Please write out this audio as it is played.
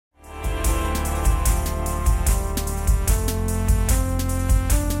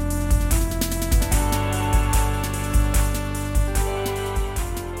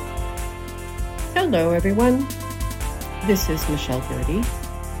Hello, everyone. This is Michelle Birdie,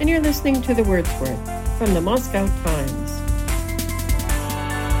 and you're listening to The Wordsworth from the Moscow Times.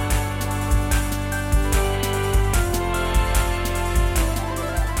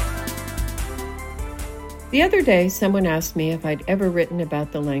 The other day, someone asked me if I'd ever written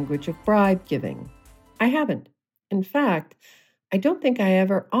about the language of bribe giving. I haven't. In fact, I don't think I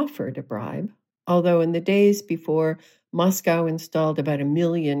ever offered a bribe, although in the days before Moscow installed about 1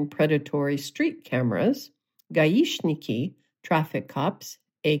 million predatory street cameras, gaishniki, traffic cops,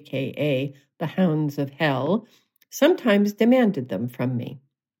 aka the hounds of hell, sometimes demanded them from me.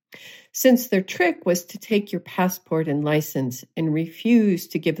 Since their trick was to take your passport and license and refuse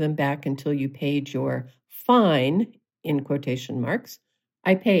to give them back until you paid your fine, in quotation marks,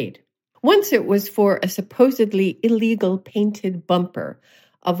 I paid. Once it was for a supposedly illegal painted bumper,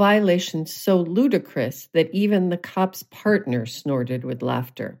 a violation so ludicrous that even the cop's partner snorted with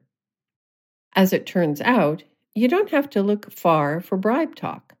laughter. As it turns out, you don't have to look far for bribe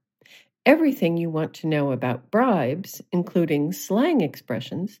talk. Everything you want to know about bribes, including slang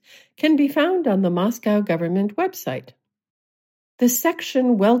expressions, can be found on the Moscow government website. The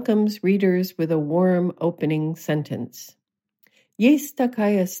section welcomes readers with a warm opening sentence. Есть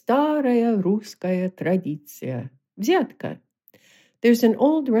такая старая русская традиция. Взятка. There's an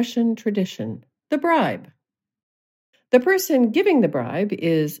old Russian tradition, the bribe. The person giving the bribe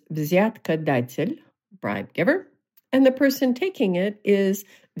is взяткодатель, bribe giver, and the person taking it is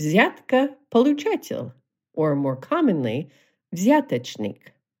взятка-получатель, or more commonly,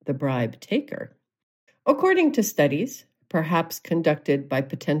 взяточник, the bribe taker. According to studies, perhaps conducted by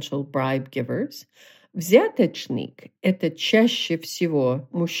potential bribe givers, взяточник – это чаще всего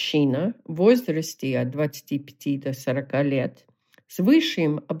мужчина в возрасте от 25 до 40 лет с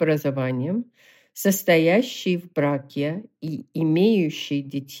высшим образованием, состоящий в браке и имеющий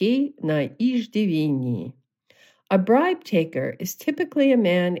детей на иждивении. A bribe taker is typically a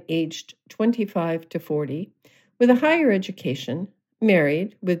man aged 25 to 40 with a higher education,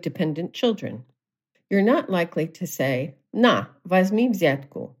 married with dependent children. You're not likely to say, "На, возьми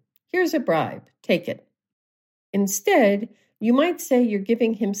взятку. Here's a bribe, take it." Instead, you might say you're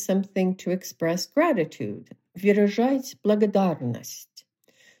giving him something to express gratitude, выражать благодарность.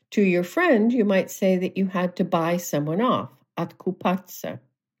 To your friend, you might say that you had to buy someone off, откупаться.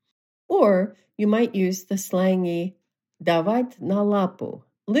 Or you might use the slangy давать на лапу,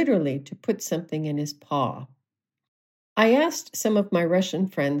 literally to put something in his paw. I asked some of my Russian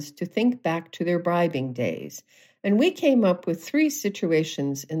friends to think back to their bribing days, and we came up with 3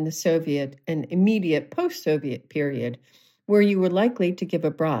 situations in the Soviet and immediate post-Soviet period where you were likely to give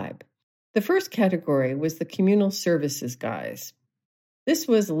a bribe. The first category was the communal services guys. This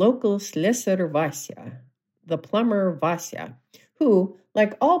was local slesar Vasya, the plumber Vasya, who,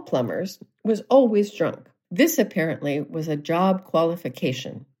 like all plumbers, was always drunk. This apparently was a job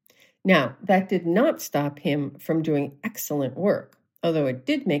qualification. Now, that did not stop him from doing excellent work, although it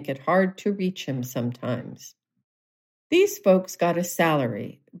did make it hard to reach him sometimes. These folks got a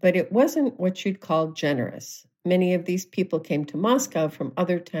salary, but it wasn't what you'd call generous. Many of these people came to Moscow from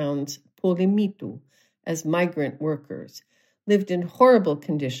other towns, по лимиту, as migrant workers, lived in horrible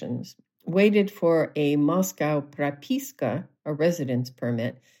conditions, waited for a Moscow propiska, a residence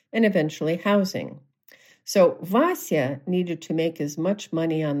permit, and eventually housing. So Vasya needed to make as much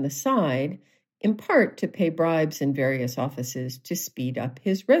money on the side, in part to pay bribes in various offices to speed up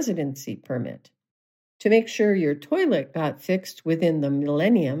his residency permit. To make sure your toilet got fixed within the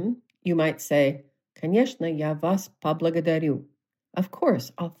millennium, you might say, «Конечно, я вас поблагодарю». Of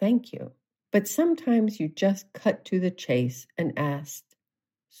course, I'll thank you. But sometimes you just cut to the chase and asked,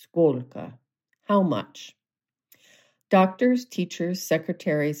 «Сколько?» How much? Doctors, teachers,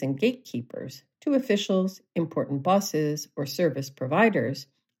 secretaries, and gatekeepers, to officials, important bosses, or service providers,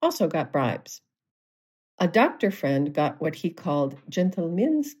 also got bribes. A doctor friend got what he called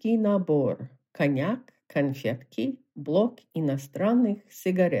gentlemanский набор, коньяк, конфетки, блок иностранных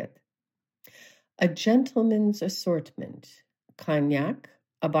сигарет. A gentleman's assortment, cognac,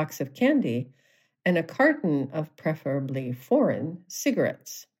 a box of candy, and a carton of preferably foreign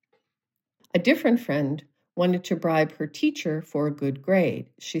cigarettes. A different friend wanted to bribe her teacher for a good grade.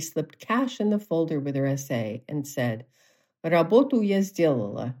 She slipped cash in the folder with her essay and said, «Работу я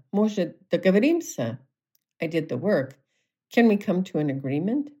сделала. Может, договоримся?» I did the work. Can we come to an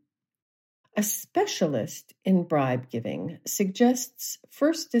agreement? A specialist in bribe giving suggests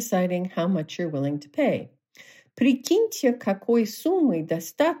first deciding how much you're willing to pay. Прикиньте, какой суммы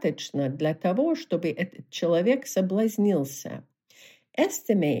достаточно для того, чтобы этот человек соблазнился.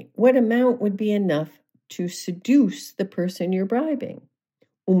 Estimate what amount would be enough to seduce the person you're bribing.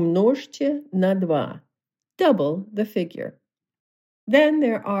 Умножьте на 2. Double the figure. Then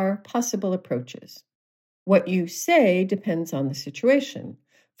there are possible approaches. What you say depends on the situation.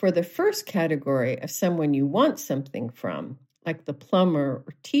 For the first category of someone you want something from, like the plumber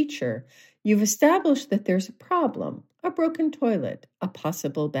or teacher, you've established that there's a problem, a broken toilet, a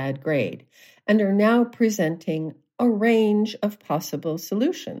possible bad grade, and are now presenting a range of possible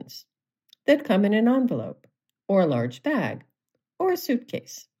solutions that come in an envelope, or a large bag, or a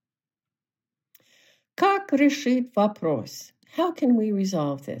suitcase. Как решить вопрос? How can we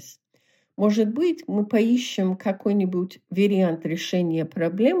resolve this? Может быть, мы поищем какой-нибудь вариант решения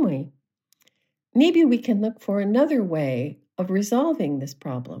проблемы? Maybe we can look for another way of resolving this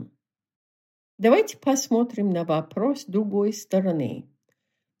problem. Давайте посмотрим на вопрос с другой стороны.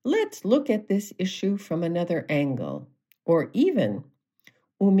 Let's look at this issue from another angle. Or even,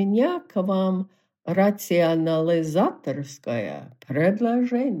 у меня к вам рационализаторское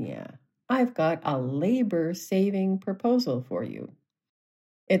предложение. I've got a labor-saving proposal for you.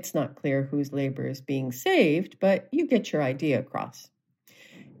 It's not clear whose labor is being saved, but you get your idea across.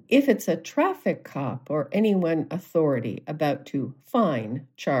 If it's a traffic cop or anyone authority about to fine,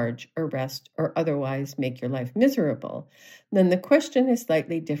 charge, arrest, or otherwise make your life miserable, then the question is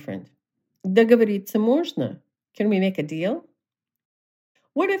slightly different. Договориться можно? Can we make a deal?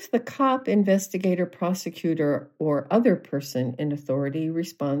 What if the cop, investigator, prosecutor, or other person in authority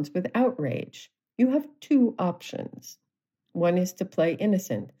responds with outrage? You have two options. One is to play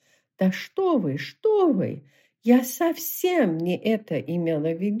innocent. Да что вы? Я совсем не это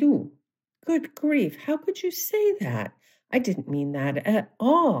имела в виду. Good grief, how could you say that? I didn't mean that at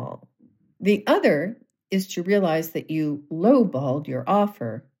all. The other is to realize that you lowballed your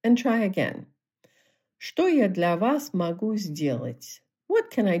offer and try again. Что я для вас могу сделать? What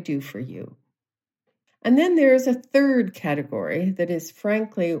can I do for you? And then there is a third category that is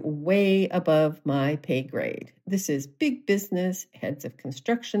frankly way above my pay grade. This is big business, heads of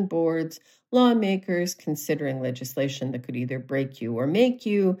construction boards, lawmakers considering legislation that could either break you or make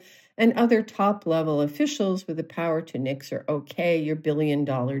you, and other top-level officials with the power to nix or okay your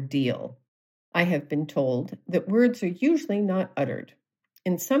billion-dollar deal. I have been told that words are usually not uttered.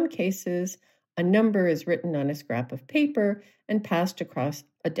 In some cases, a number is written on a scrap of paper and passed across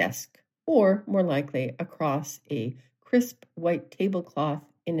a desk, or more likely across a crisp white tablecloth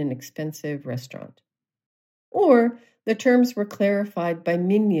in an expensive restaurant. Or the terms were clarified by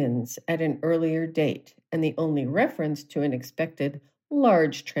minions at an earlier date, and the only reference to an expected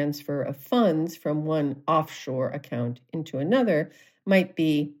large transfer of funds from one offshore account into another might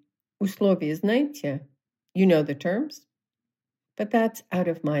be условия знаете? You know the terms? But that's out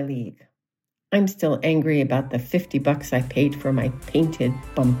of my league. I'm still angry about the $50 I paid for my painted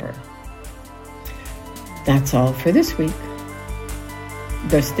bumper. That's all for this week.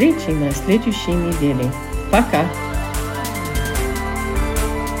 До встречи на следующей неделе. Пока!